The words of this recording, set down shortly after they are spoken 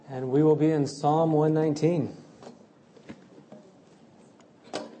And we will be in Psalm 119.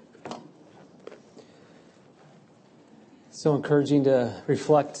 So encouraging to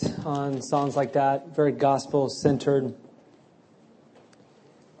reflect on songs like that, very gospel-centered.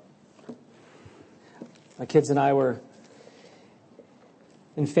 My kids and I were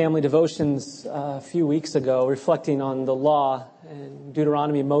in family devotions a few weeks ago, reflecting on the law. In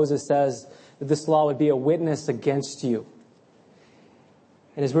Deuteronomy, Moses says that this law would be a witness against you.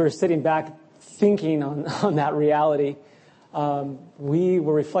 And as we were sitting back thinking on that reality, we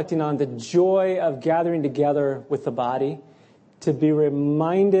were reflecting on the joy of gathering together with the body to be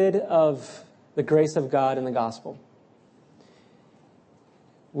reminded of the grace of God in the gospel.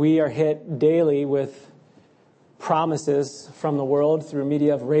 We are hit daily with promises from the world through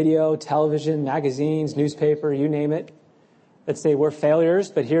media of radio, television, magazines, newspaper, you name it, that say we're failures,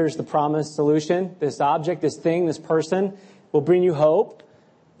 but here's the promised solution. This object, this thing, this person will bring you hope.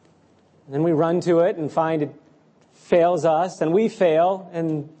 And then we run to it and find it fails us, and we fail,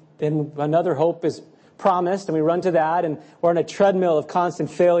 and then another hope is promised, and we run to that, and we're on a treadmill of constant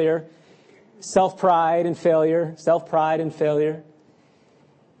failure, self-pride and failure, self-pride and failure.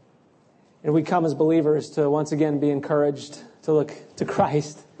 And we come as believers to once again be encouraged to look to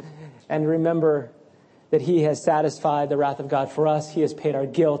Christ and remember that He has satisfied the wrath of God for us. He has paid our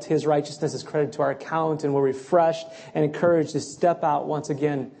guilt. His righteousness is credited to our account, and we're refreshed and encouraged to step out once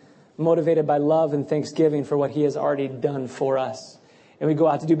again, motivated by love and thanksgiving for what He has already done for us. And we go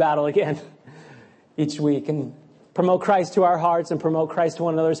out to do battle again each week and promote Christ to our hearts and promote Christ to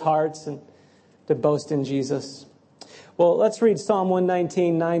one another's hearts and to boast in Jesus. Well, let's read Psalm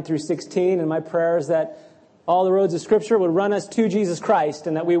 119, 9 through 16. And my prayer is that all the roads of Scripture would run us to Jesus Christ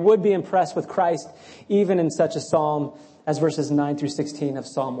and that we would be impressed with Christ even in such a psalm as verses 9 through 16 of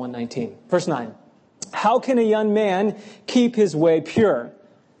Psalm 119. Verse 9. How can a young man keep his way pure?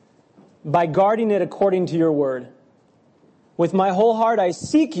 By guarding it according to your word. With my whole heart I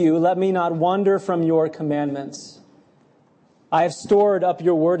seek you, let me not wander from your commandments. I have stored up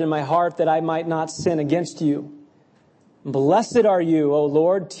your word in my heart that I might not sin against you. Blessed are you, O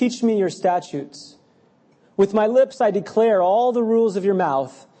Lord, teach me your statutes. With my lips I declare all the rules of your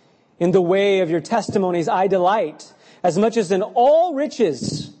mouth. In the way of your testimonies I delight, as much as in all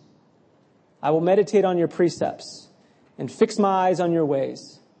riches. I will meditate on your precepts and fix my eyes on your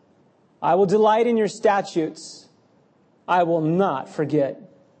ways. I will delight in your statutes. I will not forget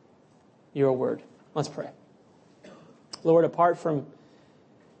your word. Let's pray. Lord, apart from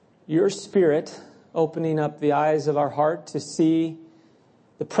your Spirit opening up the eyes of our heart to see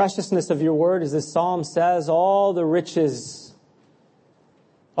the preciousness of your word, as this psalm says, all the riches,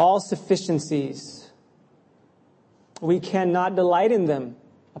 all sufficiencies, we cannot delight in them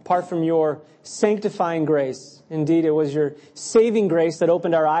apart from your sanctifying grace. Indeed, it was your saving grace that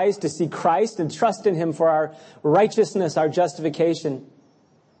opened our eyes to see Christ and trust in Him for our righteousness, our justification.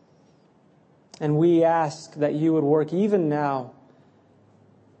 And we ask that you would work even now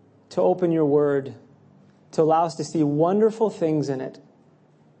to open your word, to allow us to see wonderful things in it.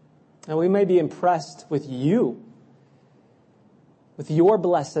 And we may be impressed with you, with your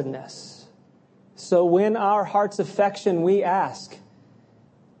blessedness. So win our heart's affection, we ask,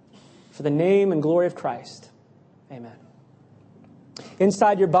 for the name and glory of Christ. Amen.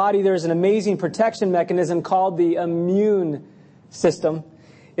 Inside your body, there's an amazing protection mechanism called the immune system.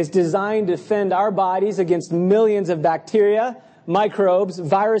 It's designed to defend our bodies against millions of bacteria, microbes,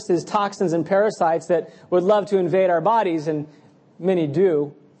 viruses, toxins, and parasites that would love to invade our bodies, and many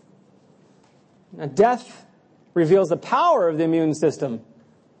do. Now, death reveals the power of the immune system.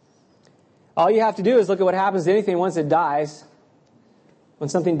 All you have to do is look at what happens to anything once it dies. When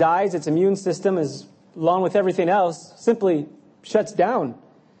something dies, its immune system, along with everything else, simply shuts down.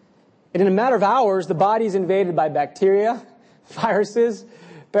 And in a matter of hours, the body is invaded by bacteria, viruses,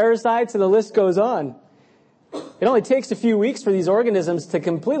 parasites, and the list goes on. It only takes a few weeks for these organisms to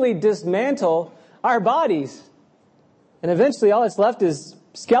completely dismantle our bodies. And eventually all that's left is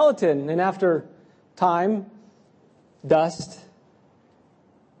skeleton, and after time, dust.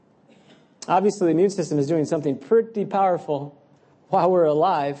 Obviously, the immune system is doing something pretty powerful while we're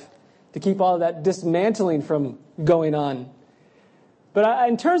alive to keep all of that dismantling from going on. But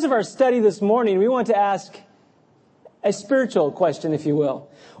in terms of our study this morning, we want to ask a spiritual question, if you will.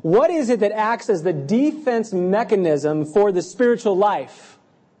 What is it that acts as the defense mechanism for the spiritual life?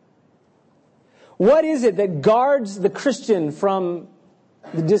 What is it that guards the Christian from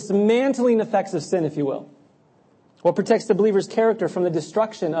the dismantling effects of sin, if you will? What protects the believer's character from the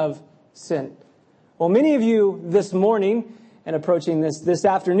destruction of sin? Well, many of you this morning and approaching this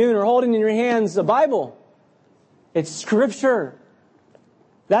afternoon are holding in your hands a Bible. It's Scripture.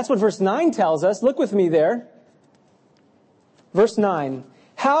 That's what verse 9 tells us. Look with me there. Verse 9.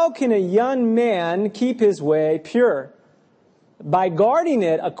 How can a young man keep his way pure? By guarding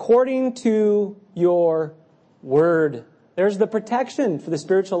it according to your word. There's the protection for the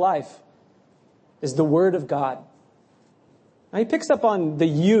spiritual life, is the word of God. Now he picks up on the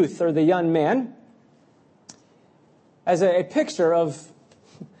youth or the young man as a picture of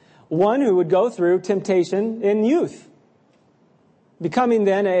one who would go through temptation in youth, becoming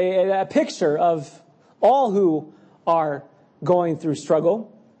then a picture of all who are going through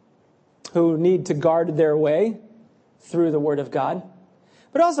struggle, who need to guard their way through the Word of God.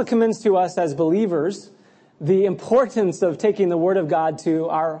 But also commends to us as believers the importance of taking the Word of God to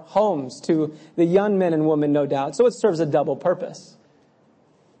our homes, to the young men and women, no doubt. So it serves a double purpose.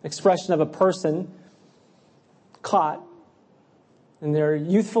 Expression of a person caught in their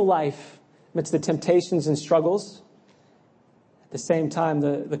youthful life amidst the temptations and struggles. At the same time,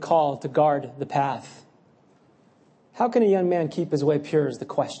 the call to guard the path. How can a young man keep his way pure is the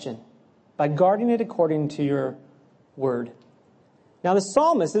question. By guarding it according to your word. Now the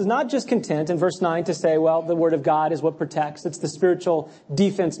psalmist is not just content in verse 9 to say, well, the word of God is what protects. It's the spiritual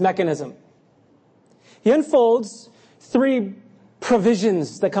defense mechanism. He unfolds three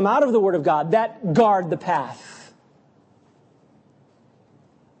provisions that come out of the word of God that guard the path.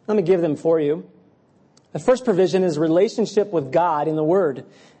 Let me give them for you. The first provision is relationship with God in the word.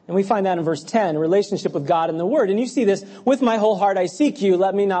 And we find that in verse 10, relationship with God in the word. And you see this, with my whole heart I seek you,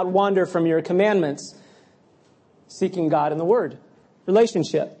 let me not wander from your commandments. Seeking God in the word.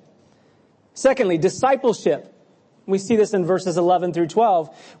 Relationship. Secondly, discipleship. We see this in verses 11 through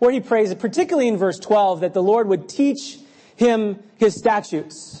 12, where he prays, particularly in verse 12, that the Lord would teach him his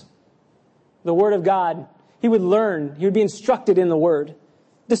statutes. The word of God. He would learn. He would be instructed in the word.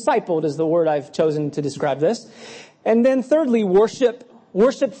 Discipled is the word I've chosen to describe this. And then thirdly, worship.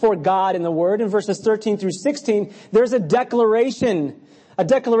 Worship for God in the word. In verses 13 through 16, there's a declaration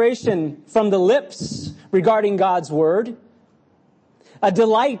from the lips regarding God's word. A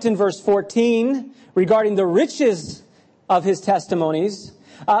delight in verse 14 regarding the riches of his testimonies.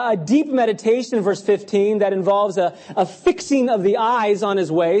 A deep meditation in verse 15 that involves a fixing of the eyes on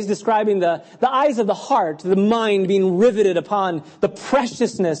his ways, describing the eyes of the heart, the mind being riveted upon the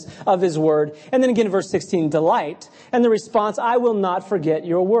preciousness of his word. And then again in verse 16, delight. And the response, I will not forget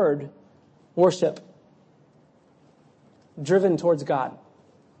your word. Worship. Driven towards God.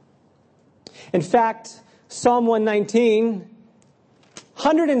 In fact, Psalm 119,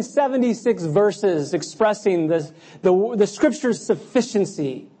 176 verses expressing the Scripture's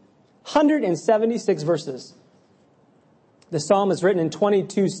sufficiency. 176 verses. The psalm is written in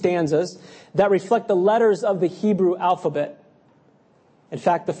 22 stanzas that reflect the letters of the Hebrew alphabet. In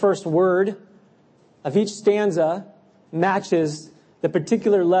fact, the first word of each stanza matches the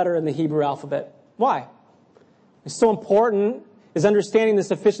particular letter in the Hebrew alphabet. Why? It's so important is understanding the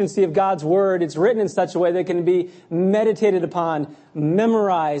sufficiency of God's word. It's written in such a way that it can be meditated upon,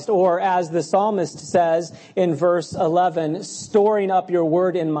 memorized, or as the psalmist says in verse 11, storing up your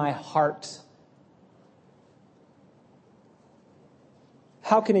word in my heart.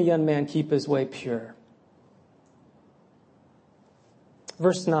 How can a young man keep his way pure?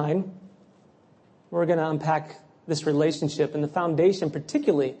 Verse 9, we're going to unpack this relationship and the foundation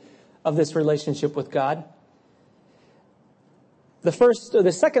particularly of this relationship with God.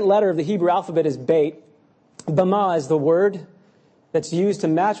 The second letter of the Hebrew alphabet is Beit. Bama is the word that's used to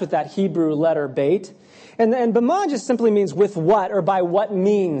match with that Hebrew letter Beit. And Bama just simply means with what or by what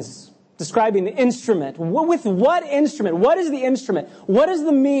means. Describing the instrument. With what instrument? What is the instrument? What is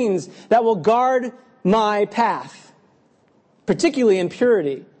the means that will guard my path? Particularly in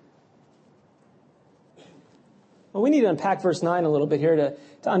purity. Well, we need to unpack verse 9 a little bit here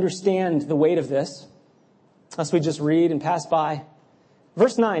to understand the weight of this. Lest we just read and pass by.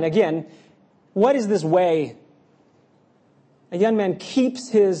 Verse 9, again, what is this way? A young man keeps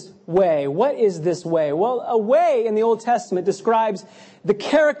his way. What is this way? Well, a way in the Old Testament describes the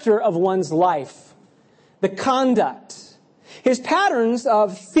character of one's life, the conduct, his patterns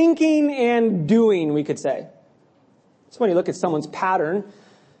of thinking and doing, we could say. So when you look at someone's pattern,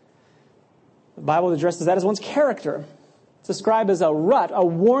 the Bible addresses that as one's character. It's described as a rut, a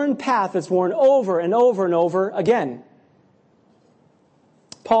worn path that's worn over and over and over again.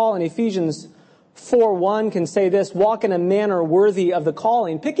 Paul in Ephesians 4:1 can say this, walk in a manner worthy of the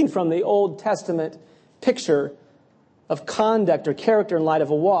calling, picking from the Old Testament picture of conduct or character in light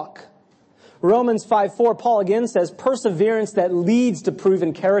of a walk. Romans 5:4, Paul again says, perseverance that leads to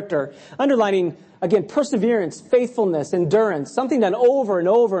proven character. Underlining, again, perseverance, faithfulness, endurance, something done over and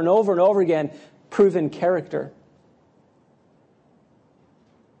over and over and over again, proven character.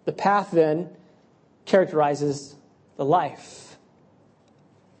 The path then characterizes the life.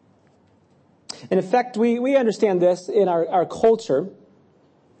 In effect, we understand this in our culture.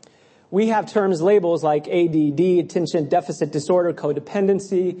 We have terms, labels like ADD, attention deficit disorder,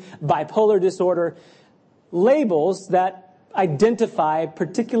 codependency, bipolar disorder, labels that identify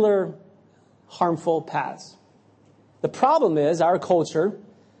particular harmful paths. The problem is our culture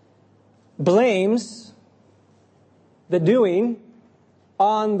blames the doing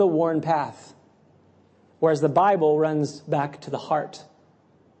on the worn path, whereas the Bible runs back to the heart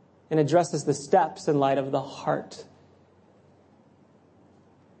and addresses the steps in light of the heart.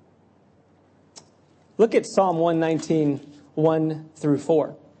 Look at Psalm 119, 1 through 4.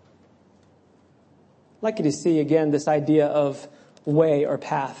 I'd like you to see again this idea of way or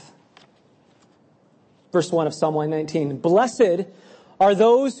path. Verse 1 of Psalm 119. Blessed are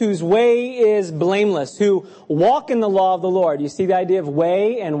those whose way is blameless, who walk in the law of the Lord. You see the idea of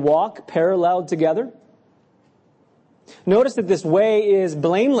way and walk paralleled together? Notice that this way is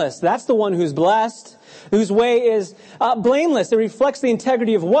blameless. That's the one who's blessed, whose way is blameless. It reflects the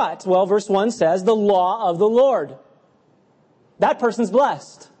integrity of what? Well, verse 1 says, the law of the Lord. That person's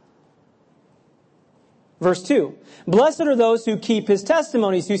blessed. Verse 2, blessed are those who keep his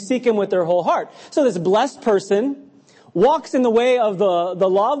testimonies, who seek him with their whole heart. So this blessed person walks in the way of the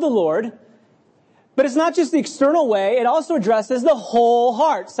law of the Lord, but it's not just the external way, it also addresses the whole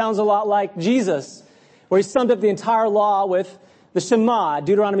heart. Sounds a lot like Jesus, where he summed up the entire law with the Shema,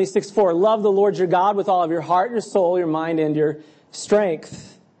 Deuteronomy 6:4. Love the Lord your God with all of your heart, your soul, your mind, and your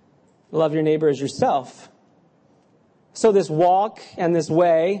strength. Love your neighbor as yourself. So this walk and this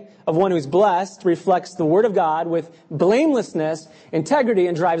way of one who's blessed reflects the Word of God with blamelessness, integrity,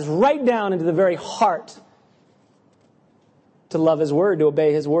 and drives right down into the very heart to love His Word, to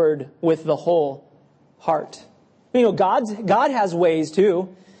obey His Word with the whole heart. You know, God has ways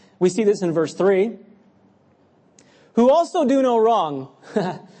too. We see this in verse 3. Who also do no wrong.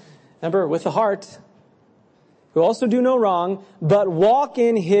 Remember, with the heart. Who also do no wrong, but walk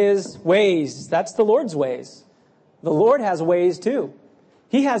in His ways. That's the Lord's ways. The Lord has ways too.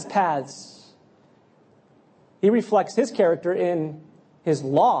 He has paths. He reflects His character in His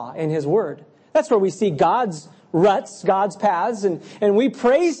law, in His Word. That's where we see God's ruts, God's paths, and we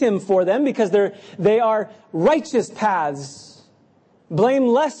praise Him for them because they are righteous paths,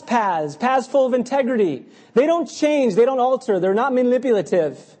 blameless paths, paths full of integrity. They don't change, they don't alter, they're not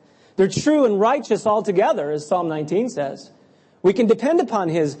manipulative. They're true and righteous altogether, as Psalm 19 says. We can depend upon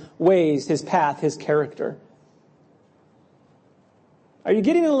His ways, His path, His character. Are you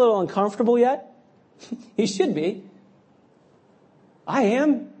getting a little uncomfortable yet? You should be. I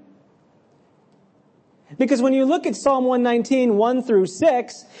am. Because when you look at Psalm 119, 1 through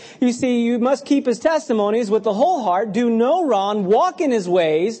 6, you see you must keep His testimonies with the whole heart, do no wrong, walk in His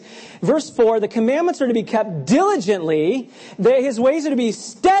ways. Verse 4, the commandments are to be kept diligently. His ways are to be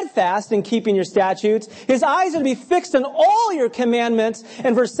steadfast in keeping your statutes. His eyes are to be fixed on all your commandments.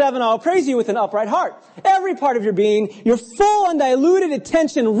 And verse 7, I'll praise you with an upright heart. Every part of your being, your full undiluted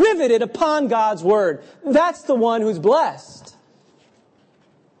attention riveted upon God's Word. That's the one who's blessed.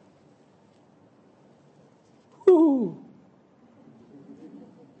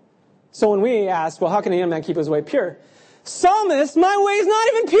 So when we ask, well, how can a young man keep his way pure? Psalmist, my way is not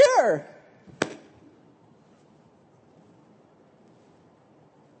even pure.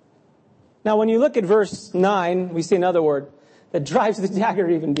 Now, when you look at verse 9, we see another word that drives the dagger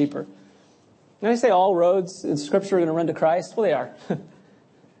even deeper. Did I say all roads in Scripture are going to run to Christ? Well, they are.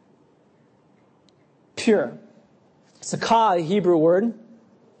 Pure. Sakah, a Hebrew word,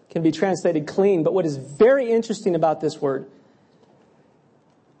 can be translated clean. But what is very interesting about this word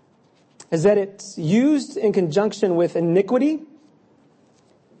is that it's used in conjunction with iniquity,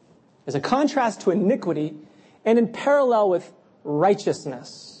 as a contrast to iniquity, and in parallel with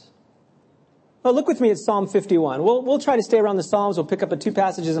righteousness. Well, look with me at Psalm 51. We'll try to stay around the Psalms. We'll pick up 2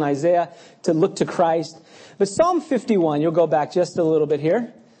 passages in Isaiah to look to Christ. But Psalm 51, you'll go back just a little bit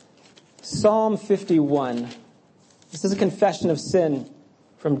here. Psalm 51. This is a confession of sin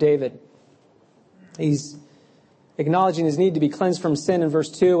from David. He's acknowledging his need to be cleansed from sin in verse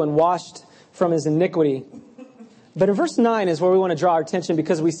 2 and washed from his iniquity. But in verse 9 is where we want to draw our attention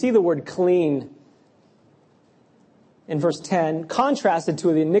because we see the word clean in verse 10, contrasted to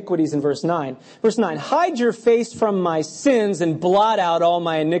the iniquities in verse 9. Verse 9, hide your face from my sins and blot out all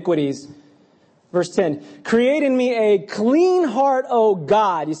my iniquities. Verse 10, create in me a clean heart, O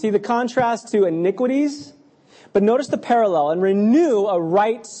God. You see the contrast to iniquities? But notice the parallel, and renew a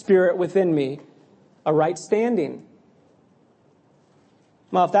right spirit within me, a right standing.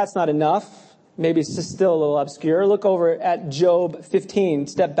 Well, if that's not enough, maybe it's just still a little obscure, look over at Job 15.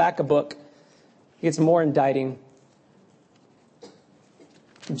 Step back a book. It gets more indicting.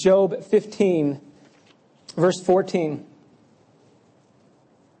 Job 15, verse 14.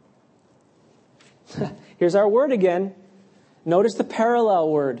 Here's our word again. Notice the parallel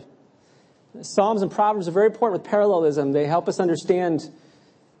word. Psalms and Proverbs are very important with parallelism. They help us understand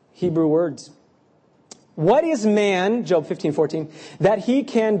Hebrew words. What is man, Job 15:14, that he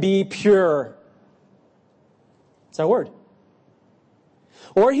can be pure? It's our word.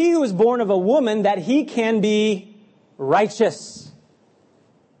 Or he who is born of a woman, that he can be righteous.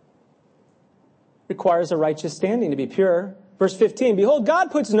 Requires a righteous standing to be pure. Verse 15, behold,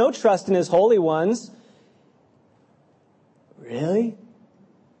 God puts no trust in his holy ones. Really?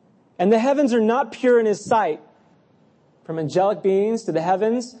 And the heavens are not pure in his sight. From angelic beings to the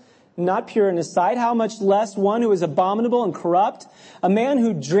heavens, not pure in his sight. How much less one who is abominable and corrupt, a man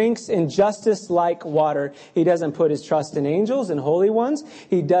who drinks injustice like water. He doesn't put his trust in angels and holy ones.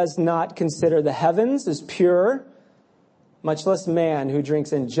 He does not consider the heavens as pure, much less man who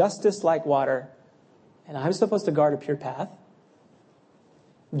drinks injustice like water. And I'm supposed to guard a pure path?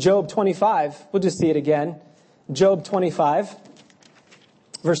 Job 25, we'll just see it again. Job 25,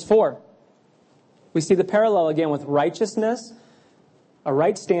 verse 4. We see the parallel again with righteousness, a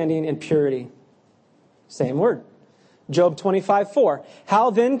right standing, and purity. Same word. Job 25:4. How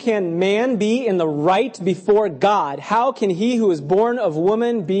then can man be in the right before God? How can he who is born of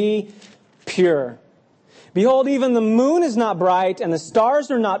woman be pure? Behold, even the moon is not bright, and the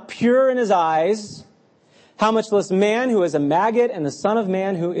stars are not pure in his eyes. How much less man who is a maggot, and the son of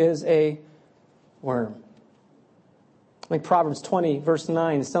man who is a worm. I think Proverbs 20, verse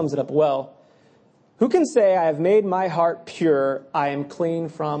 9 sums it up well. Who can say, I have made my heart pure, I am clean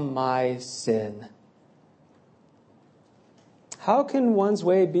from my sin? How can one's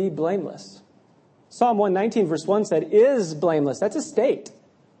way be blameless? Psalm 119, verse 1 said, is blameless. That's a state.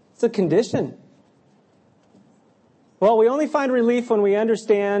 It's a condition. Well, we only find relief when we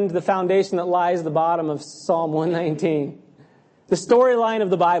understand the foundation that lies at the bottom of Psalm 119, the storyline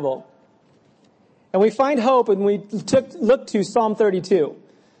of the Bible. And we find hope when we look to Psalm 32.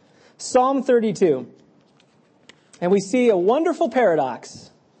 Psalm 32. And we see a wonderful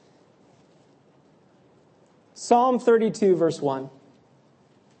paradox. Psalm 32, verse 1.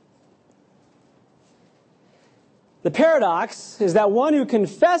 The paradox is that one who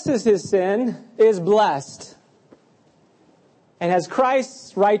confesses his sin is blessed and has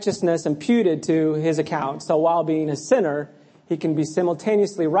Christ's righteousness imputed to his account. So while being a sinner, he can be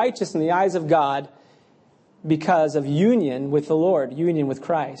simultaneously righteous in the eyes of God because of union with the Lord, union with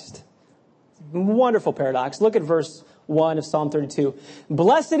Christ. Wonderful paradox. Look at verse 1 of Psalm 32.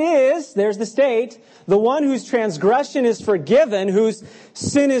 Blessed is, there's the state, the one whose transgression is forgiven, whose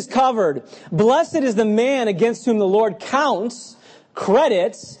sin is covered. Blessed is the man against whom the Lord counts,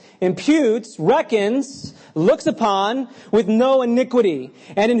 credits, imputes, reckons, looks upon with no iniquity,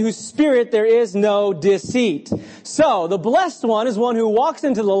 and in whose spirit there is no deceit. So, the blessed one is one who walks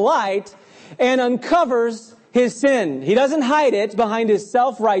into the light and uncovers his sin. He doesn't hide it behind his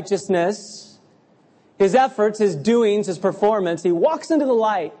self-righteousness, his efforts, his doings, his performance. He walks into the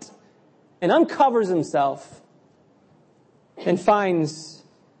light and uncovers himself and finds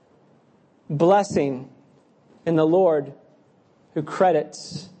blessing in the Lord who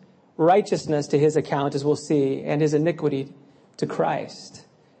credits righteousness to his account, as we'll see, and his iniquity to Christ.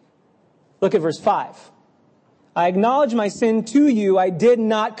 Look at verse 5. I acknowledge my sin to you. I did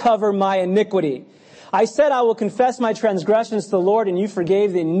not cover my iniquity. I said I will confess my transgressions to the Lord, and you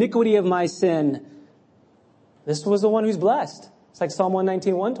forgave the iniquity of my sin. This was the one who's blessed. It's like Psalm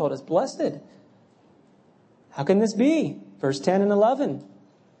 119:1 told us. Blessed. How can this be? Verse 10 and 11.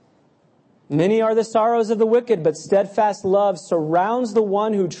 Many are the sorrows of the wicked, but steadfast love surrounds the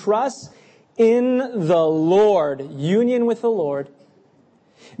one who trusts in the Lord. Union with the Lord.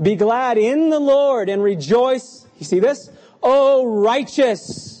 Be glad in the Lord and rejoice. You see this? O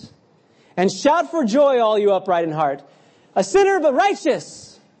righteous. And shout for joy, all you upright in heart. A sinner, but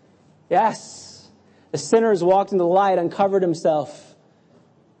righteous. Yes. The sinner has walked into the light, uncovered himself,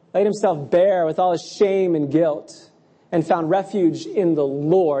 laid himself bare with all his shame and guilt, and found refuge in the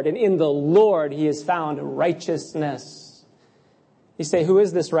Lord. And in the Lord he has found righteousness. You say, who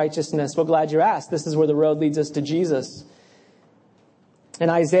is this righteousness? Well, glad you asked. This is where the road leads us to Jesus. In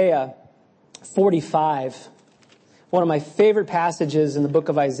Isaiah 45, one of my favorite passages in the book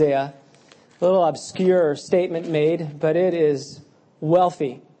of Isaiah, a little obscure statement made, but it is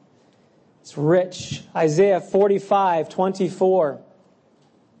wealthy. It's rich. Isaiah 45:24.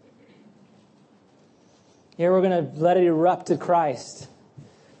 Here we're going to let it erupt to Christ.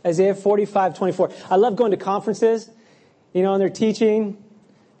 Isaiah 45:24. I love going to conferences, and they're teaching,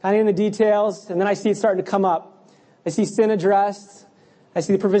 kind of in the details, and then I see it starting to come up. I see sin addressed. I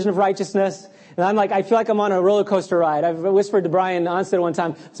see the provision of righteousness. And I feel like I'm on a roller coaster ride. I've whispered to Brian Onstead one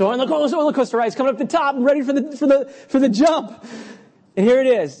time, so on the roller coaster ride, it's coming up the top. I'm ready for the jump. And here it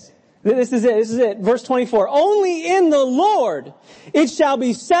is. This is it. Verse 24. Only in the Lord it shall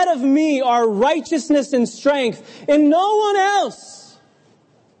be said of me are righteousness and strength, in no one else.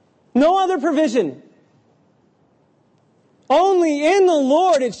 No other provision. Only in the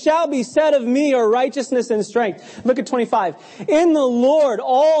Lord it shall be said of me are righteousness and strength. Look at 25. In the Lord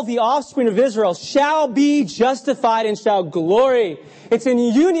all the offspring of Israel shall be justified and shall glory. It's in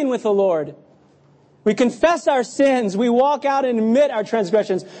union with the Lord. We confess our sins. We walk out and admit our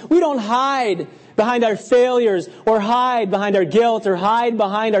transgressions. We don't hide behind our failures or hide behind our guilt or hide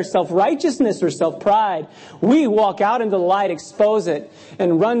behind our self-righteousness or self-pride. We walk out into the light, expose it,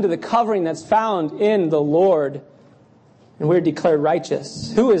 and run to the covering that's found in the Lord. And we're declared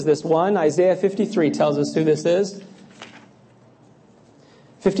righteous. Who is this one? Isaiah 53 tells us who this is.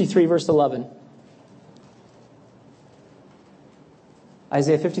 53 verse 11.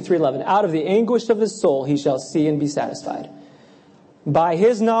 Isaiah 53:11. Out of the anguish of his soul he shall see and be satisfied. By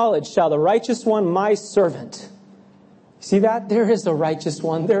his knowledge shall the righteous one, my servant. See that? There is a righteous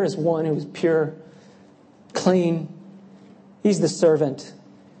one. There is one who is pure, clean. He's the servant.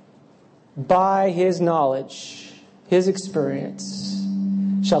 By his knowledge, his experience,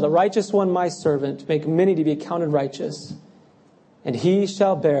 shall the righteous one, my servant, make many to be accounted righteous, and he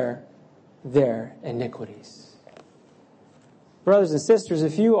shall bear their iniquities. Brothers and sisters,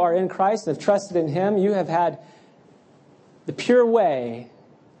 if you are in Christ and have trusted in Him, you have had the pure way,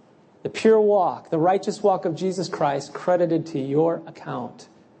 the pure walk, the righteous walk of Jesus Christ credited to your account.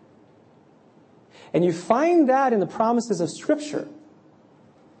 And you find that in the promises of Scripture.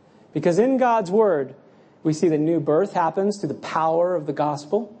 Because in God's Word, we see that new birth happens through the power of the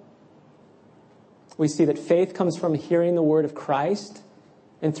gospel. We see that faith comes from hearing the word of Christ.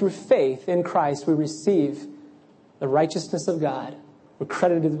 And through faith in Christ, we receive the righteousness of God. We're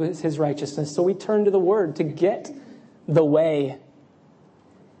credited with His righteousness. So we turn to the Word to get the way.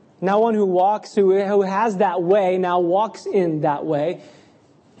 Now one who walks, who has that way, now walks in that way.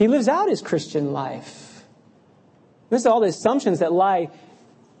 He lives out his Christian life. This is all the assumptions that lie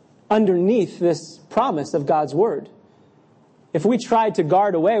underneath this promise of God's Word. If we try to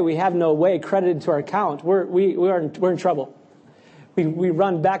guard away, we have no way credited to our account. We're in trouble. We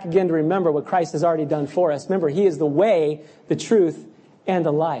run back again to remember what Christ has already done for us. Remember, He is the way, the truth, and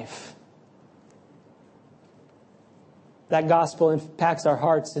the life. That gospel impacts our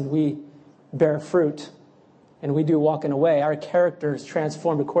hearts and we bear fruit. And we do walk in a way. Our character is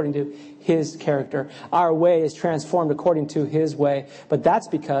transformed according to His character. Our way is transformed according to His way. But that's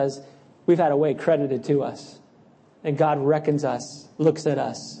because we've had a way credited to us. And God reckons us, looks at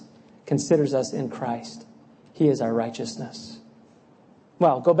us, considers us in Christ. He is our righteousness.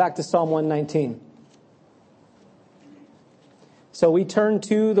 Well, go back to Psalm 119. So we turn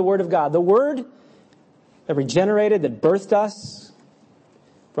to the Word of God. The Word that regenerated, that birthed us,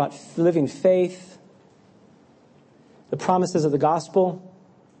 brought living faith, the promises of the gospel.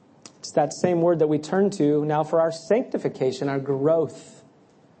 It's that same Word that we turn to now for our sanctification, our growth.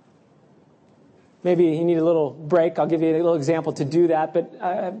 Maybe you need a little break. I'll give you a little example to do that. But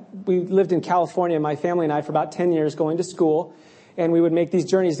we lived in California, my family and I, for about 10 years going to school. And we would make these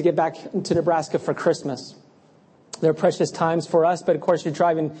journeys to get back to Nebraska for Christmas. They're precious times for us, but of course you're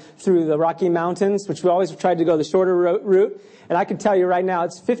driving through the Rocky Mountains, which we always tried to go the shorter route. And I can tell you right now,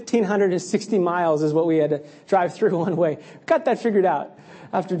 it's 1,560 miles is what we had to drive through one way. Got that figured out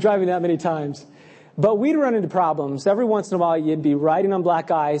after driving that many times. But we'd run into problems. Every once in a while, you'd be riding on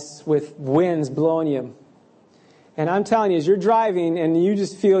black ice with winds blowing you. And I'm telling you, as you're driving and you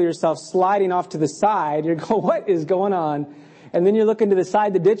just feel yourself sliding off to the side, you're going, what is going on? And then you're looking to the side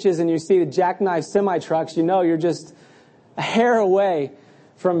of the ditches and you see the jackknife semi-trucks. You know you're just a hair away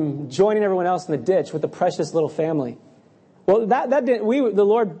from joining everyone else in the ditch with a precious little family. Well, the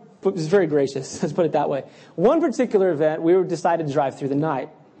Lord was very gracious. Let's put it that way. One particular event, we decided to drive through the night.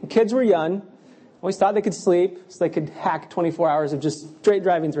 The kids were young. Always thought they could sleep, so they could hack 24 hours of just straight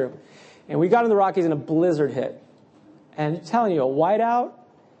driving through. And we got in the Rockies and a blizzard hit. And I'm telling you, a whiteout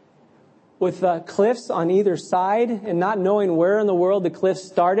with cliffs on either side and not knowing where in the world the cliffs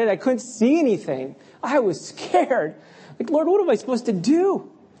started. I couldn't see anything. I was scared. Like, Lord, what am I supposed to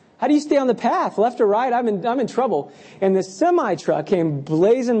do? How do you stay on the path, left or right? I'm in trouble. And this semi-truck came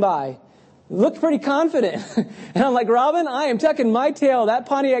blazing by looked pretty confident. And I'm like, Robin, I am tucking my tail, that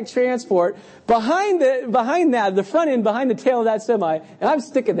Pontiac Transport, behind that, the front end, behind the tail of that semi, and I'm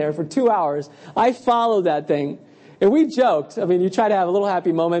sticking there for 2 hours. I followed that thing. And we joked. I mean, you try to have a little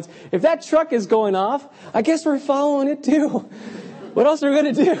happy moments. If that truck is going off, I guess we're following it too. What else are we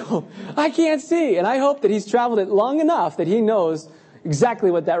going to do? I can't see. And I hope that he's traveled it long enough that he knows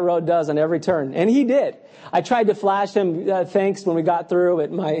exactly what that road does on every turn. And he did. I tried to flash him thanks when we got through,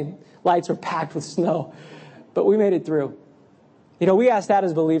 but my lights were packed with snow. But we made it through. You know, we ask that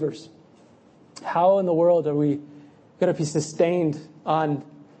as believers. How in the world are we going to be sustained on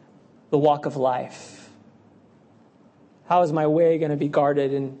the walk of life? How is my way going to be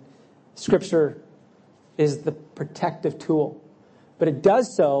guarded? And Scripture is the protective tool. But it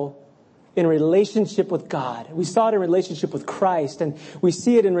does so in relationship with God. We saw it in relationship with Christ, and we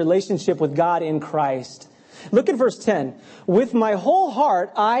see it in relationship with God in Christ. Look at verse 10. With my whole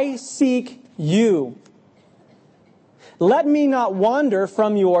heart I seek you. Let me not wander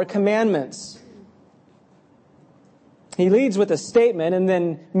from your commandments. He leads with a statement and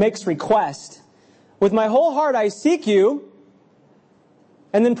then makes request. With my whole heart I seek you,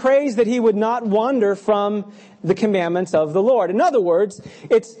 and then prays that he would not wander from the commandments of the Lord. In other words,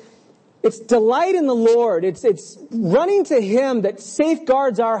 it's delight in the Lord. It's running to him that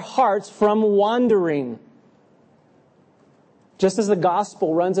safeguards our hearts from wandering. Just as the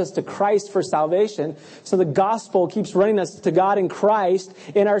gospel runs us to Christ for salvation, so the gospel keeps running us to God in Christ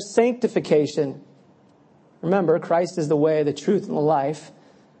in our sanctification. Remember, Christ is the way, the truth, and the life.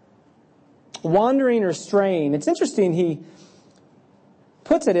 Wandering or straying. It's interesting, he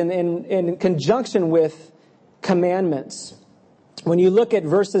puts it in conjunction with commandments. When you look at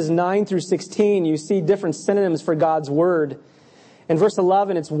verses 9 through 16, you see different synonyms for God's word. In verse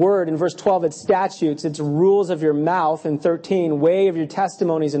 11, it's word. In verse 12, it's statutes. It's rules of your mouth. In 13, way of your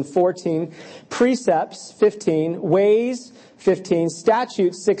testimonies. In 14, precepts. 15, ways. 15,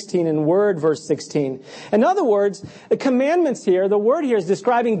 statutes. 16, and word, verse 16. In other words, the commandments here, the word here is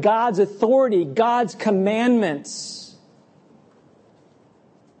describing God's authority, God's commandments.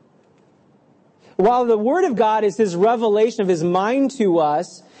 While the Word of God is His revelation of His mind to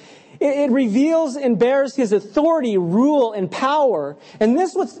us, it reveals and bears His authority, rule, and power. And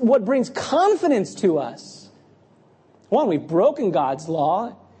this is what brings confidence to us. One, we've broken God's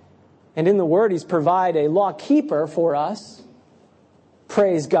law, and in the Word He's provided a law keeper for us.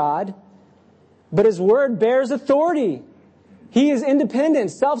 Praise God. But His Word bears authority. He is independent,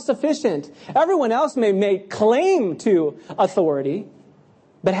 self-sufficient. Everyone else may make claim to authority,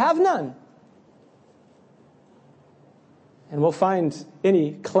 but have none. And we'll find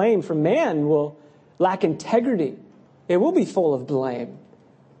any claim from man will lack integrity. It will be full of blame.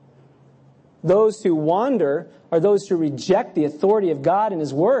 Those who wander are those who reject the authority of God and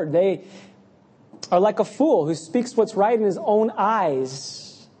His Word. They are like a fool who speaks what's right in his own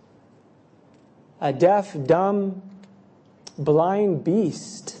eyes. A deaf, dumb, blind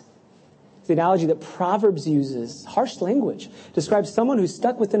beast. It's the analogy that Proverbs uses. Harsh language. Describes someone who's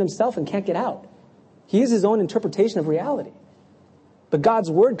stuck within himself and can't get out. He is his own interpretation of reality. But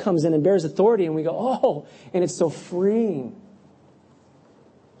God's Word comes in and bears authority, and we go, oh, and it's so freeing.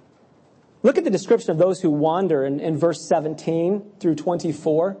 Look at the description of those who wander in verse 17 through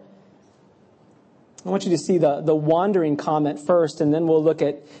 24. I want you to see the wandering comment first, and then we'll look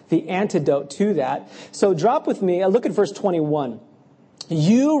at the antidote to that. So drop with me, look at verse 21.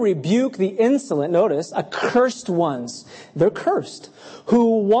 You rebuke the insolent, notice, accursed ones. They're cursed.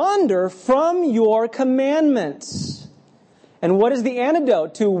 Who wander from your commandments. And what is the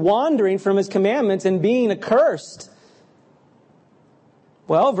antidote to wandering from His commandments and being accursed?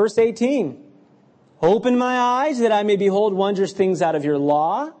 Well, verse 18. Open my eyes that I may behold wondrous things out of your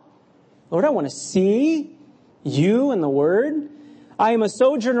law. Lord, I want to see you and the Word. I am a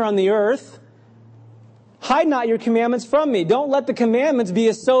sojourner on the earth. Hide not your commandments from me. Don't let the commandments be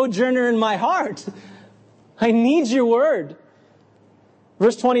a sojourner in my heart. I need your Word.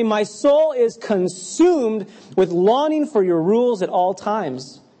 Verse 20, my soul is consumed with longing for your rules at all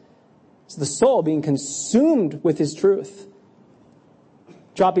times. It's the soul being consumed with His truth.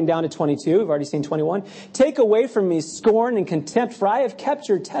 Dropping down to 22, we've already seen 21. Take away from me scorn and contempt, for I have kept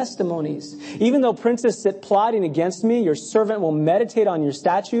your testimonies. Even though princes sit plotting against me, your servant will meditate on your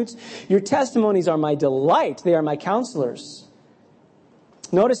statutes. Your testimonies are my delight. They are my counselors.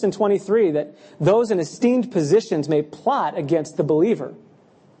 Notice in 23 that those in esteemed positions may plot against the believer.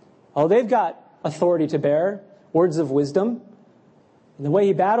 Oh, they've got authority to bear, words of wisdom. And the way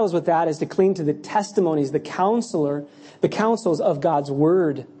he battles with that is to cling to the testimonies, the counsels of God's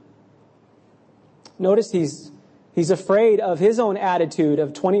Word. Notice he's He's afraid of his own attitude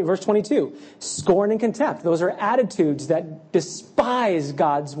of verse 22. Scorn and contempt. Those are attitudes that despise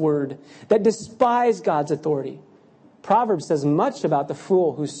God's word, that despise God's authority. Proverbs says much about the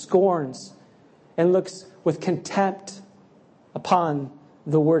fool who scorns and looks with contempt upon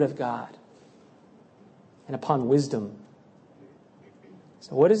the word of God and upon wisdom.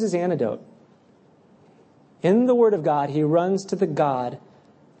 So what is his antidote? In the word of God, he runs to the God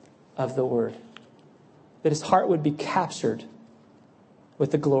of the word, that his heart would be captured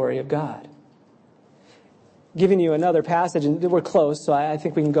with the glory of God. Giving you another passage, and we're close, so I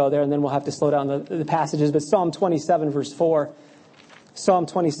think we can go there, and then we'll have to slow down the passages. But Psalm 27, verse 4. Psalm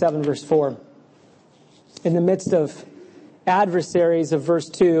 27, verse 4. In the midst of adversaries of verse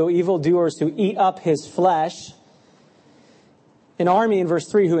 2, evildoers who eat up his flesh, an army in verse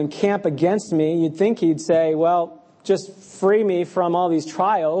 3 who encamp against me, you'd think he'd say, well, just free me from all these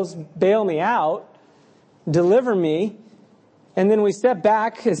trials, bail me out, deliver me. And then we step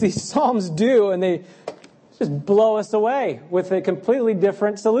back, as these Psalms do, and they just blow us away with a completely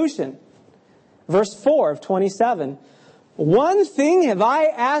different solution. Verse 4 of 27. One thing have I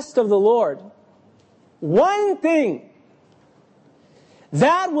asked of the Lord. One thing.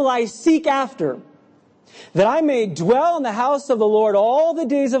 That will I seek after, that I may dwell in the house of the Lord all the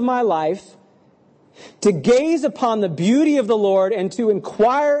days of my life, to gaze upon the beauty of the Lord and to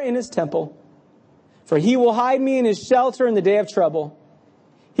inquire in his temple. For he will hide me in his shelter in the day of trouble.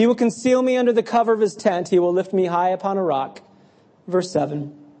 He will conceal me under the cover of his tent. He will lift me high upon a rock. Verse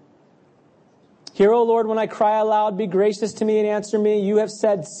 7. Hear, O Lord, when I cry aloud, be gracious to me and answer me. You have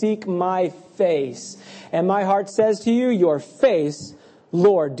said, seek my face. And my heart says to you, your face,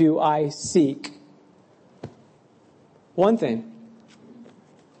 Lord, do I seek. One thing.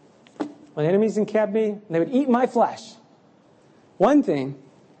 When enemies encamp me, they would eat my flesh. One thing,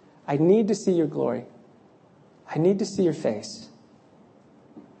 I need to see your glory. I need to see your face.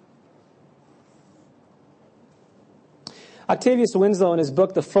 Octavius Winslow, in his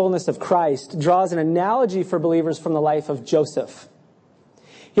book, The Fullness of Christ, draws an analogy for believers from the life of Joseph.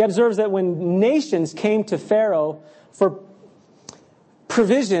 He observes that when nations came to Pharaoh for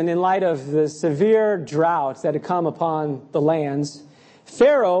provision in light of the severe drought that had come upon the lands,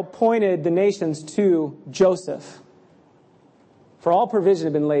 Pharaoh pointed the nations to Joseph, for all provision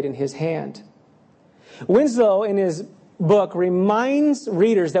had been laid in his hand. Winslow, in his book, reminds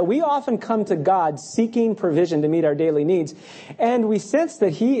readers that we often come to God seeking provision to meet our daily needs, and we sense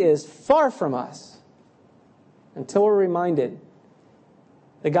that he is far from us until we're reminded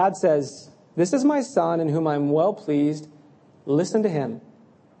that God says, this is my son in whom I'm well pleased. Listen to him.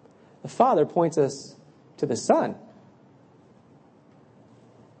 The Father points us to the Son.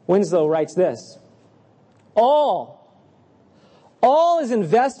 Winslow writes this: All is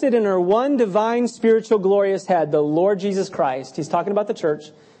invested in our one divine, spiritual, glorious head, the Lord Jesus Christ. He's talking about the church.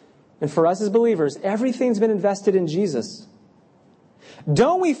 And for us as believers, everything's been invested in Jesus.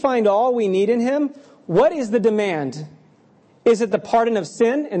 Don't we find all we need in him? What is the demand? Is it the pardon of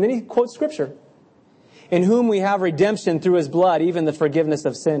sin? And then he quotes Scripture. In whom we have redemption through his blood, even the forgiveness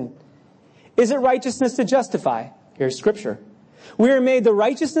of sin. Is it righteousness to justify? Here's Scripture. We are made the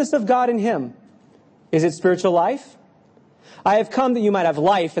righteousness of God in him. Is it spiritual life? I have come that you might have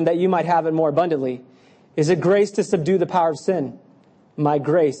life and that you might have it more abundantly. Is it grace to subdue the power of sin? My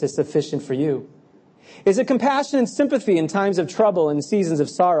grace is sufficient for you. Is it compassion and sympathy in times of trouble and seasons of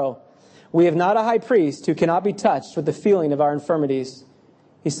sorrow? We have not a high priest who cannot be touched with the feeling of our infirmities.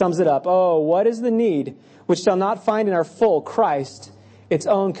 He sums it up. Oh, what is the need which shall not find in our full Christ its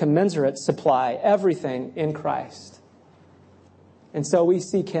own commensurate supply? Everything in Christ. And so we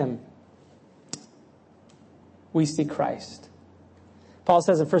seek him. We seek Christ. Paul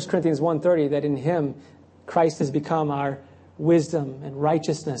says in 1 Corinthians 1:30 that in him Christ has become our wisdom and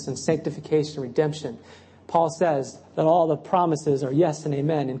righteousness and sanctification and redemption. Paul says that all the promises are yes and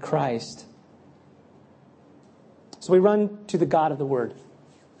amen in Christ. So we run to the God of the Word.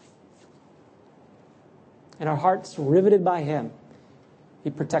 And our hearts riveted by him. He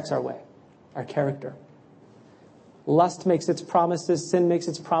protects our way, our character. Lust makes its promises, sin makes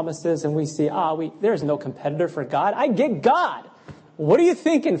its promises, and we see, there's no competitor for God. I get God. What are you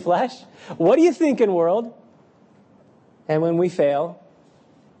thinking, flesh? What are you thinking, world? And when we fail,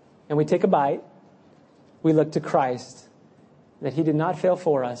 and we take a bite, we look to Christ, that he did not fail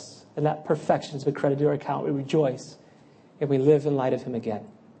for us, and that perfection has been credited to our account. We rejoice, and we live in light of him again.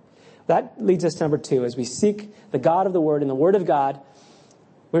 That leads us to number 2. As we seek the God of the Word and the Word of God,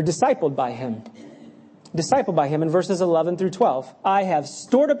 we're discipled by him. Discipled by him in verses 11 through 12. I have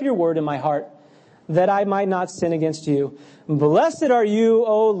stored up your word in my heart, that I might not sin against you. Blessed are you,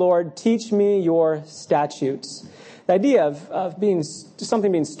 O Lord, teach me your statutes. The idea of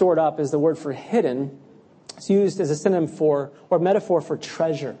something being stored up is the word for hidden. It's used as a synonym for, or metaphor for,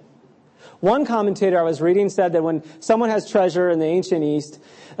 treasure. One commentator I was reading said that when someone has treasure in the ancient East,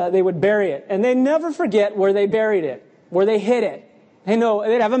 they would bury it. And they never forget where they buried it, where they hid it. They know,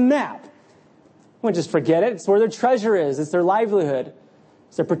 they'd have a map. They wouldn't just forget it. It's where their treasure is. It's their livelihood.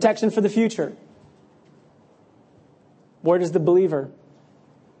 It's their protection for the future. Where does the believer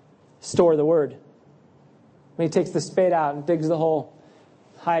store the word? When he takes the spade out and digs the hole,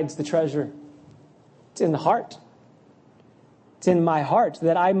 hides the treasure. It's in the heart. It's in my heart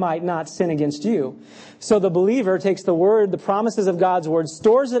that I might not sin against you. So the believer takes the word, the promises of God's word,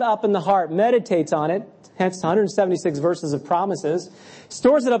 stores it up in the heart, meditates on it, hence 176 verses of promises,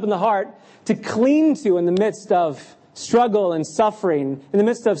 stores it up in the heart to cling to in the midst of struggle and suffering, in the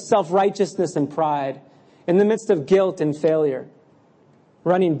midst of self-righteousness and pride, in the midst of guilt and failure,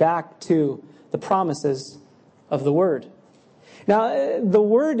 running back to the promises of the word. Now, the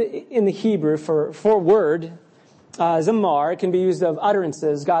word in the Hebrew for word, zamar, it can be used of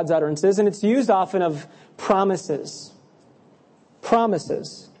utterances, God's utterances, and it's used often of promises.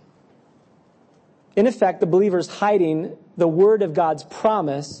 Promises. In effect, the believer's hiding the word of God's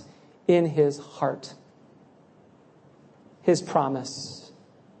promise in his heart. His promise.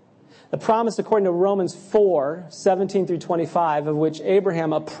 The promise, according to Romans 4:17 through 25, of which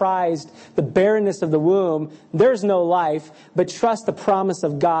Abraham apprised the barrenness of the womb, there's no life, but trust the promise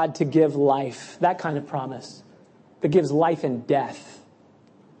of God to give life. That kind of promise that gives life in death.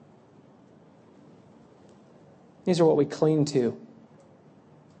 These are what we cling to.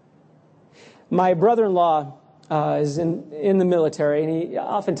 My brother-in-law is in the military, and he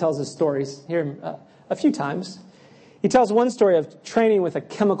often tells us stories. Hear him a few times. He tells one story of training with a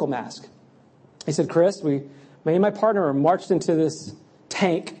chemical mask. He said, Chris, me and my partner were marched into this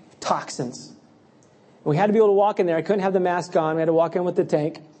tank, toxins. We had to be able to walk in there. I couldn't have the mask on. We had to walk in with the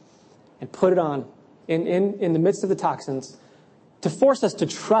tank and put it on in the midst of the toxins to force us to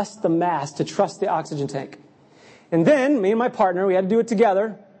trust the mask, to trust the oxygen tank. And then, me and my partner, we had to do it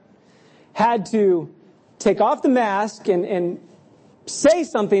together, had to take off the mask and say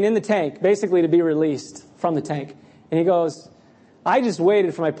something in the tank, basically to be released from the tank. And he goes, I just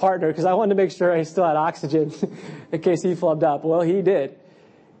waited for my partner because I wanted to make sure I still had oxygen in case he flubbed up. Well, he did.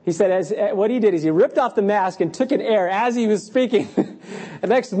 He said what he did is he ripped off the mask and took in air as he was speaking. The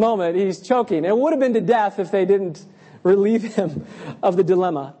next moment, he's choking. It would have been to death if they didn't relieve him of the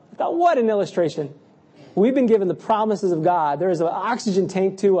dilemma. I thought, what an illustration. We've been given the promises of God. There is an oxygen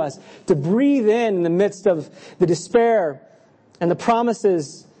tank to us to breathe in the midst of the despair and the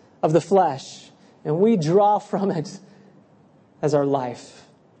promises of the flesh. And we draw from it as our life.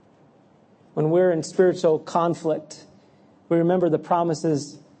 When we're in spiritual conflict, we remember the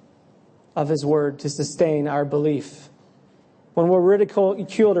promises of His Word to sustain our belief. When we're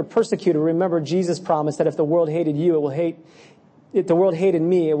ridiculed or persecuted, remember Jesus' promise that if the world hated you, if the world hated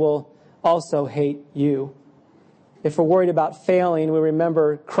me, it will also hate you. If we're worried about failing, we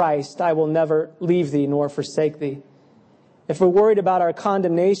remember Christ, I will never leave thee nor forsake thee. If we're worried about our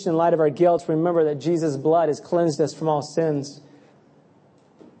condemnation in light of our guilt, remember that Jesus' blood has cleansed us from all sins.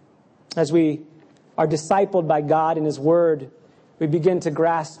 As we are discipled by God in His Word, we begin to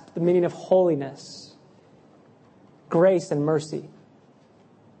grasp the meaning of holiness, grace and mercy,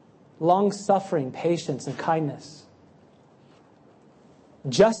 long-suffering, patience and kindness,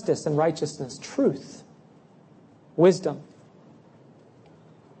 justice and righteousness, truth, wisdom.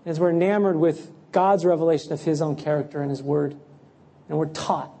 As we're enamored with God's revelation of His own character and His Word, and we're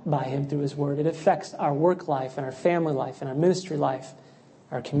taught by Him through His Word, it affects our work life and our family life and our ministry life,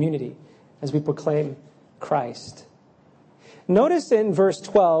 our community, as we proclaim Christ. Notice in verse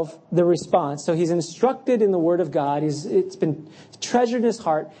 12 the response. So he's instructed in the Word of God. It's been treasured in his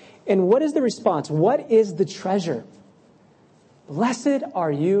heart. And what is the response? What is the treasure? Blessed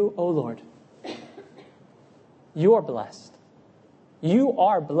are you, O Lord. You are blessed. You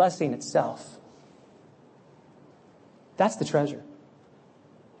are blessing itself. That's the treasure.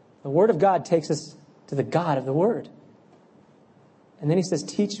 The Word of God takes us to the God of the Word. And then he says,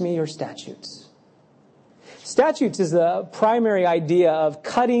 teach me your statutes. Statutes is the primary idea of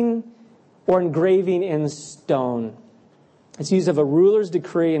cutting or engraving in stone. It's used of a ruler's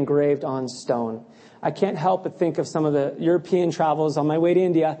decree engraved on stone. I can't help but think of some of the European travels on my way to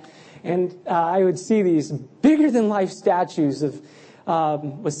India, and I would see these bigger-than-life statues of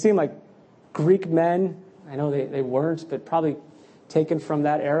what seemed like Greek men. I know they weren't, but probably taken from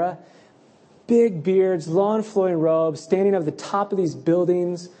that era. Big beards, long flowing robes, standing at the top of these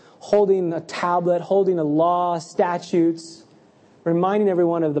buildings, holding a tablet, holding a law, statutes, reminding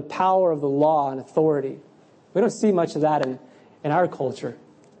everyone of the power of the law and authority. We don't see much of that in our culture.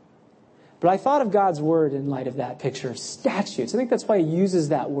 But I thought of God's word in light of that picture. Statutes. I think that's why he uses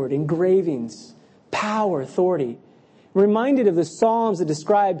that word. Engravings. Power. Authority. I'm reminded of the Psalms that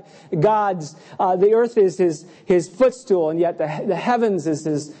describe God's, the earth is his footstool, and yet the heavens is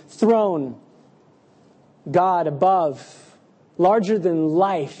his throne. God above, larger than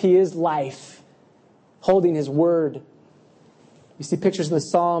life. He is life, holding his word. You see pictures in the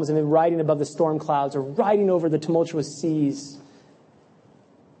Psalms of him riding above the storm clouds or riding over the tumultuous seas.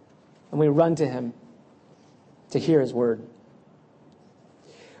 And we run to him to hear his word.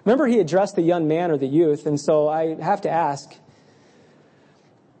 Remember, he addressed the young man or the youth, and so I have to ask,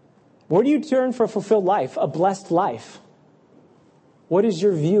 where do you turn for a fulfilled life, a blessed life? What is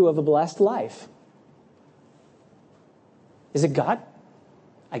your view of a blessed life? Is it God?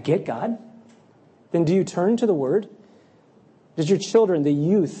 I get God. Then do you turn to the word? Does your children, the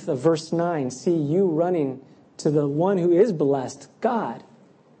youth of verse 9, see you running to the one who is blessed, God,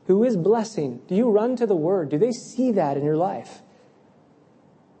 who is blessing? Do you run to the word? Do they see that in your life?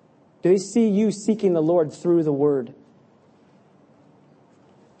 Do they see you seeking the Lord through the word?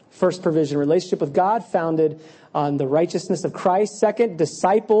 First provision, relationship with God founded on the righteousness of Christ. Second,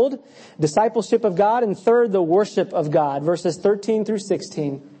 discipleship of God. And third, the worship of God. Verses 13 through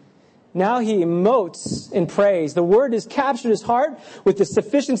 16. Now he emotes in praise. The word has captured his heart with the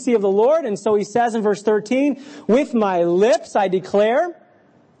sufficiency of the Lord. And so he says in verse 13, with my lips I declare.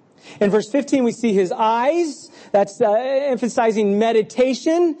 In verse 15 we see his eyes. That's emphasizing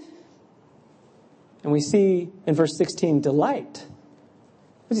meditation. And we see in verse 16, delight.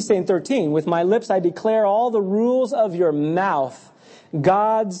 What does he say in 13? With my lips I declare all the rules of your mouth.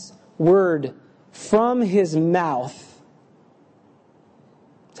 God's word from his mouth.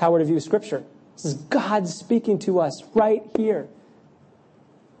 That's how we're to view Scripture. This is God speaking to us right here.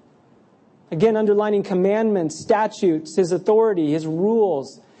 Again, underlining commandments, statutes, his authority, his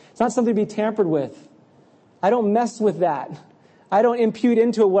rules. It's not something to be tampered with. I don't mess with that. I don't impute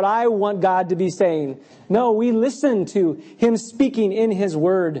into it what I want God to be saying. No, we listen to him speaking in his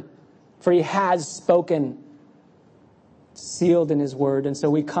word, for he has spoken, sealed in his word. And so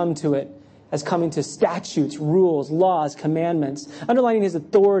we come to it as coming to statutes, rules, laws, commandments, underlining his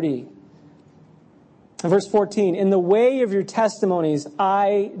authority. In verse 14, in the way of your testimonies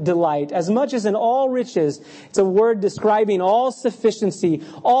I delight, as much as in all riches. It's a word describing all sufficiency,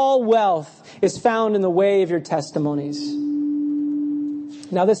 all wealth is found in the way of your testimonies.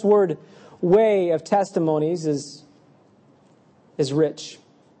 Now this word way of testimonies is rich.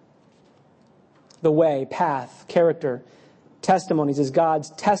 The way, path, character. Testimonies is God's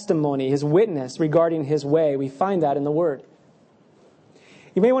testimony, his witness regarding his way. We find that in the word.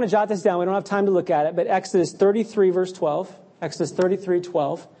 You may want to jot this down. We don't have time to look at it, but Exodus 33 verse 12, Exodus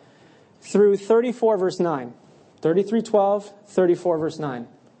 33:12 through 34 verse 9. 33:12, 34 verse 9.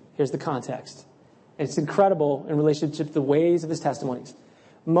 Here's the context. It's incredible in relationship to the ways of his testimonies.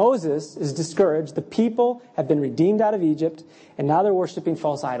 Moses is discouraged. The people have been redeemed out of Egypt, and now they're worshiping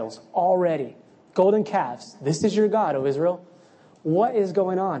false idols already. Golden calves. This is your God, O Israel. What is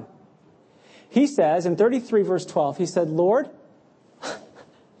going on? He says in 33 verse 12, he said, Lord,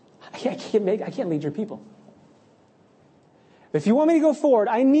 I can't lead your people. If you want me to go forward,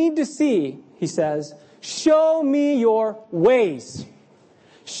 I need to see, he says, show me your ways.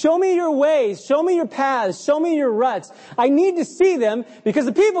 Show me your ways. Show me your paths. Show me your ruts. I need to see them because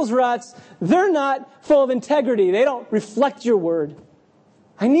the people's ruts, they're not full of integrity. They don't reflect your word.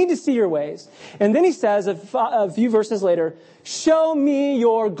 I need to see your ways. And then he says a few verses later, show me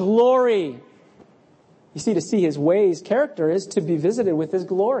your glory. You see, to see his ways, character is to be visited with his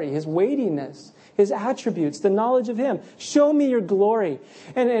glory, his weightiness, his attributes, the knowledge of him. Show me your glory.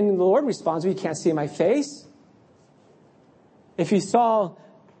 And the Lord responds, well, you can't see my face. If you saw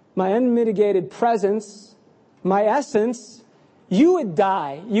my unmitigated presence, my essence, you would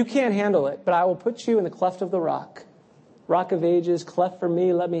die. You can't handle it. But I will put you in the cleft of the rock. Rock of ages, cleft for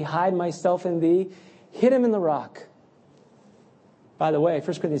me. Let me hide myself in thee. Hid him in the rock. By the way, 1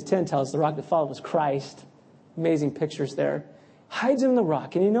 Corinthians 10 tells us the rock that followed was Christ. Amazing pictures there. Hides him in the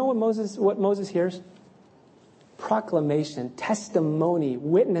rock. And you know what Moses hears? Proclamation, testimony,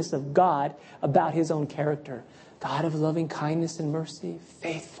 witness of God about his own character. God of loving kindness and mercy,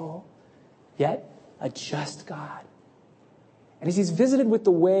 faithful, yet a just God. And as he's visited with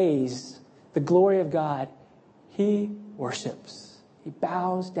the ways, the glory of God, he worships. He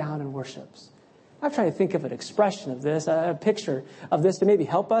bows down and worships. I'm trying to think of an expression of this, a picture of this to maybe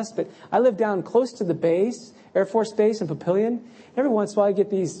help us, but I live down close to the base, Air Force Base in Papillion. Every once in a while I get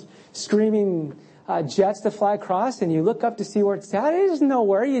these screaming jets to fly across, and you look up to see where it's at. It is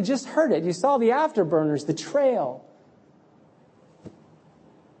nowhere. You just heard it. You saw the afterburners, the trail.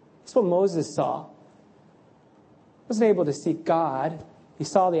 That's what Moses saw. He wasn't able to see God. He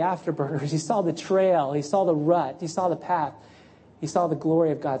saw the afterburners. He saw the trail. He saw the rut. He saw the path. He saw the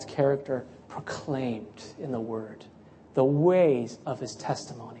glory of God's character proclaimed in the Word, the ways of His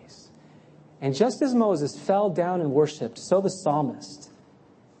testimonies. And just as Moses fell down and worshiped, so the psalmist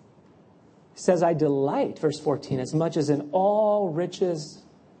says, I delight, verse 14, as much as in all riches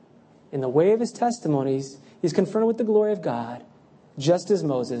in the way of His testimonies. He's confronted with the glory of God, just as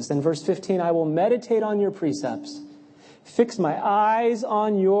Moses. And verse 15, I will meditate on your precepts, fix my eyes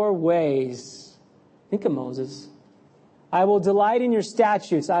on your ways. Think of Moses. I will delight in your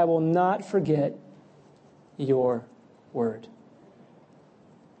statutes. I will not forget your word.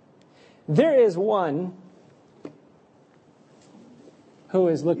 There is one who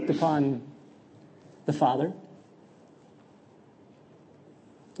has looked upon the Father.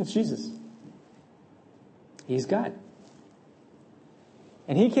 It's Jesus. He's God.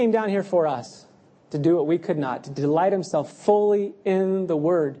 And He came down here for us to do what we could not, to delight Himself fully in the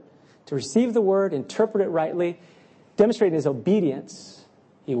Word, to receive the Word, interpret it rightly, demonstrating His obedience.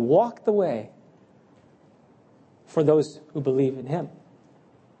 He walked the way for those who believe in Him.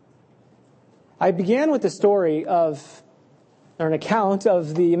 I began with the story of, or an account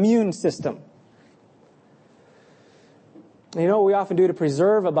of the immune system. You know what we often do to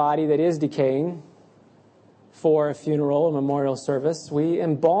preserve a body that is decaying for a funeral or memorial service? We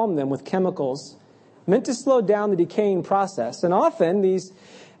embalm them with chemicals meant to slow down the decaying process. And often these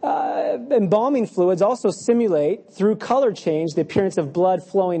embalming fluids also simulate, through color change, the appearance of blood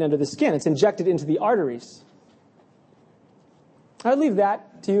flowing under the skin. It's injected into the arteries. I'll leave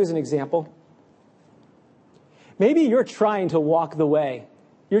that to you as an example. Maybe you're trying to walk the way.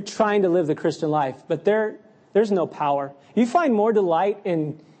 You're trying to live the Christian life, but there's no power. You find more delight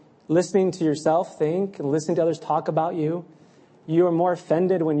in listening to yourself think and listening to others talk about you. You are more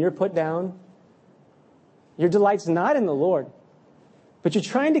offended when you're put down. Your delight's not in the Lord, but you're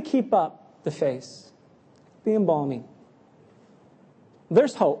trying to keep up the face, the embalming.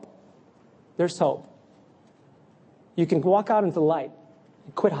 There's hope. There's hope. You can walk out into the light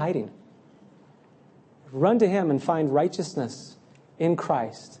and quit hiding. Run to Him and find righteousness in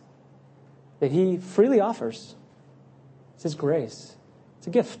Christ that He freely offers. It's His grace. It's a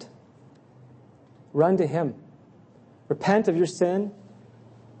gift. Run to Him. Repent of your sin.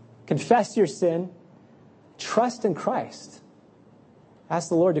 Confess your sin. Trust in Christ. Ask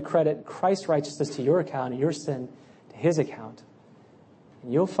the Lord to credit Christ's righteousness to your account and your sin to His account.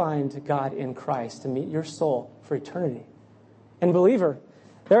 And you'll find God in Christ to meet your soul for eternity. And believer,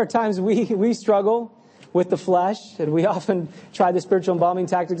 there are times we struggle with the flesh, and we often try the spiritual embalming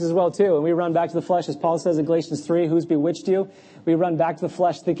tactics as well too. And we run back to the flesh, as Paul says in Galatians 3, who's bewitched you? We run back to the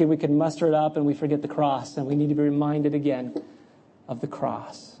flesh thinking we can muster it up, and we forget the cross. And we need to be reminded again of the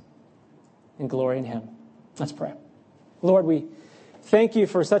cross and glory in Him. Let's pray. Lord, we thank You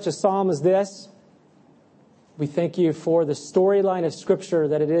for such a psalm as this. We thank You for the storyline of Scripture,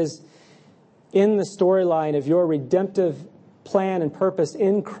 that it is in the storyline of Your redemptive plan and purpose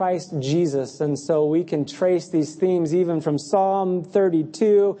in Christ Jesus. And so we can trace these themes even from Psalm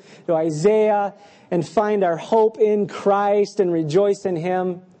 32 to Isaiah and find our hope in Christ and rejoice in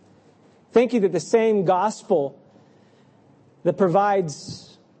Him. Thank You that the same gospel that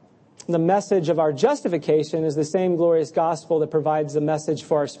provides the message of our justification is the same glorious gospel that provides the message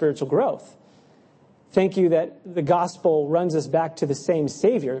for our spiritual growth. Thank You that the gospel runs us back to the same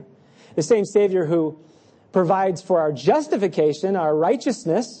Savior who provides for our justification, our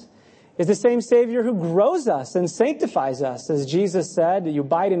righteousness, is the same Savior who grows us and sanctifies us. As Jesus said, You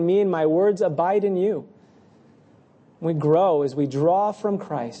abide in Me and My words abide in you. We grow as we draw from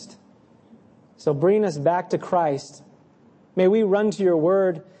Christ. So bring us back to Christ. May we run to Your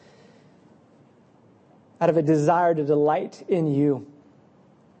word out of a desire to delight in You,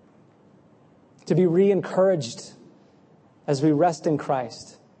 to be re-encouraged as we rest in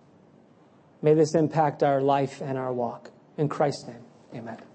Christ. May this impact our life and our walk. In Christ's name, amen.